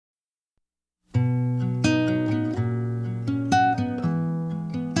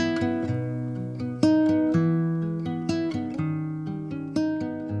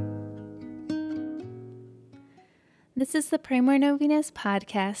This is the Pray More Novenas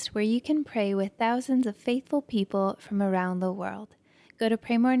podcast where you can pray with thousands of faithful people from around the world. Go to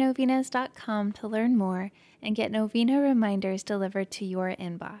praymorenovenas.com to learn more and get novena reminders delivered to your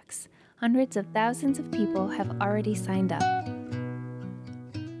inbox. Hundreds of thousands of people have already signed up.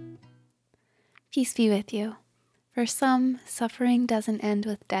 Peace be with you. For some, suffering doesn't end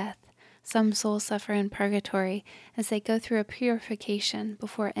with death. Some souls suffer in purgatory as they go through a purification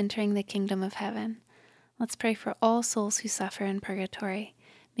before entering the kingdom of heaven. Let's pray for all souls who suffer in purgatory.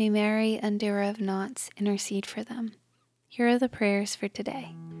 May Mary, undoer of knots, intercede for them. Here are the prayers for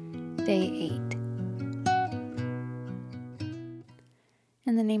today, Day 8.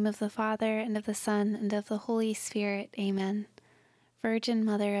 In the name of the Father, and of the Son, and of the Holy Spirit, Amen. Virgin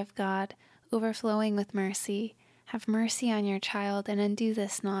Mother of God, overflowing with mercy, have mercy on your child and undo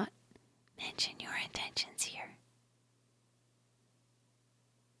this knot. Mention your intentions here.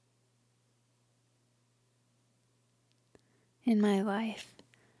 In my life,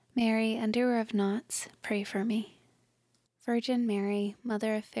 Mary, undoer of knots, pray for me. Virgin Mary,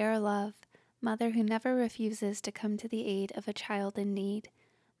 Mother of fair love, Mother who never refuses to come to the aid of a child in need,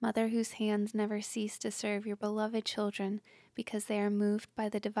 Mother whose hands never cease to serve your beloved children because they are moved by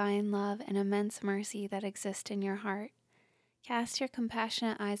the divine love and immense mercy that exist in your heart. Cast your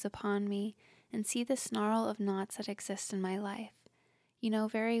compassionate eyes upon me and see the snarl of knots that exist in my life. You know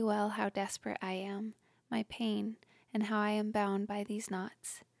very well how desperate I am, my pain, and how I am bound by these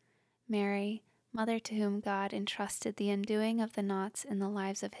knots. Mary, Mother to whom God entrusted the undoing of the knots in the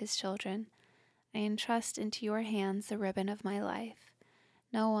lives of his children, I entrust into your hands the ribbon of my life.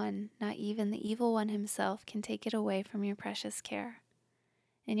 No one, not even the evil one himself, can take it away from your precious care.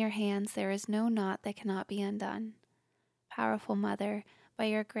 In your hands there is no knot that cannot be undone. Powerful Mother, by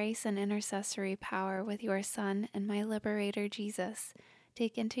your grace and intercessory power with your Son and my Liberator Jesus,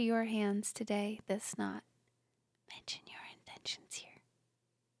 take into your hands today this knot. Mention your intentions here.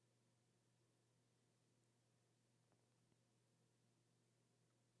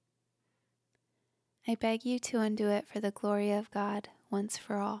 I beg you to undo it for the glory of God once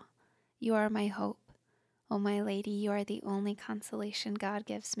for all. You are my hope. O my Lady, you are the only consolation God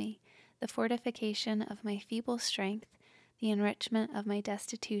gives me, the fortification of my feeble strength, the enrichment of my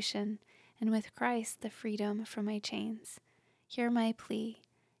destitution, and with Christ the freedom from my chains. Hear my plea.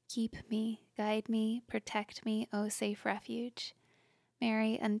 Keep me, guide me, protect me, O safe refuge.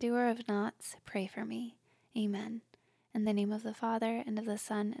 Mary, undoer of knots, pray for me. Amen. In the name of the Father, and of the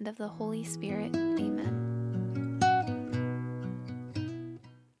Son, and of the Holy Spirit. Amen.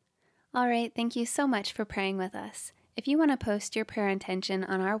 All right, thank you so much for praying with us. If you want to post your prayer intention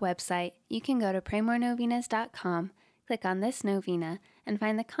on our website, you can go to praymorenovenas.com, click on this novena, and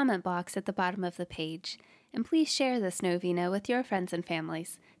find the comment box at the bottom of the page. And please share this novena with your friends and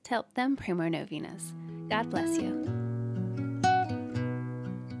families to help them pray more novenas. God bless you.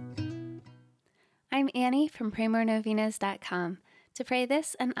 I'm Annie from praymorenovenas.com. To pray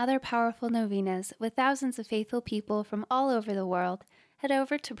this and other powerful novenas with thousands of faithful people from all over the world, head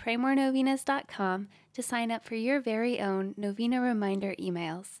over to praymorenovenas.com to sign up for your very own novena reminder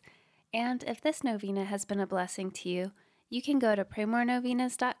emails. And if this novena has been a blessing to you, you can go to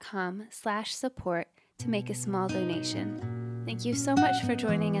praymorenovenas.com/support to make a small donation. Thank you so much for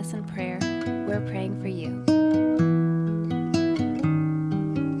joining us in prayer. We're praying for you.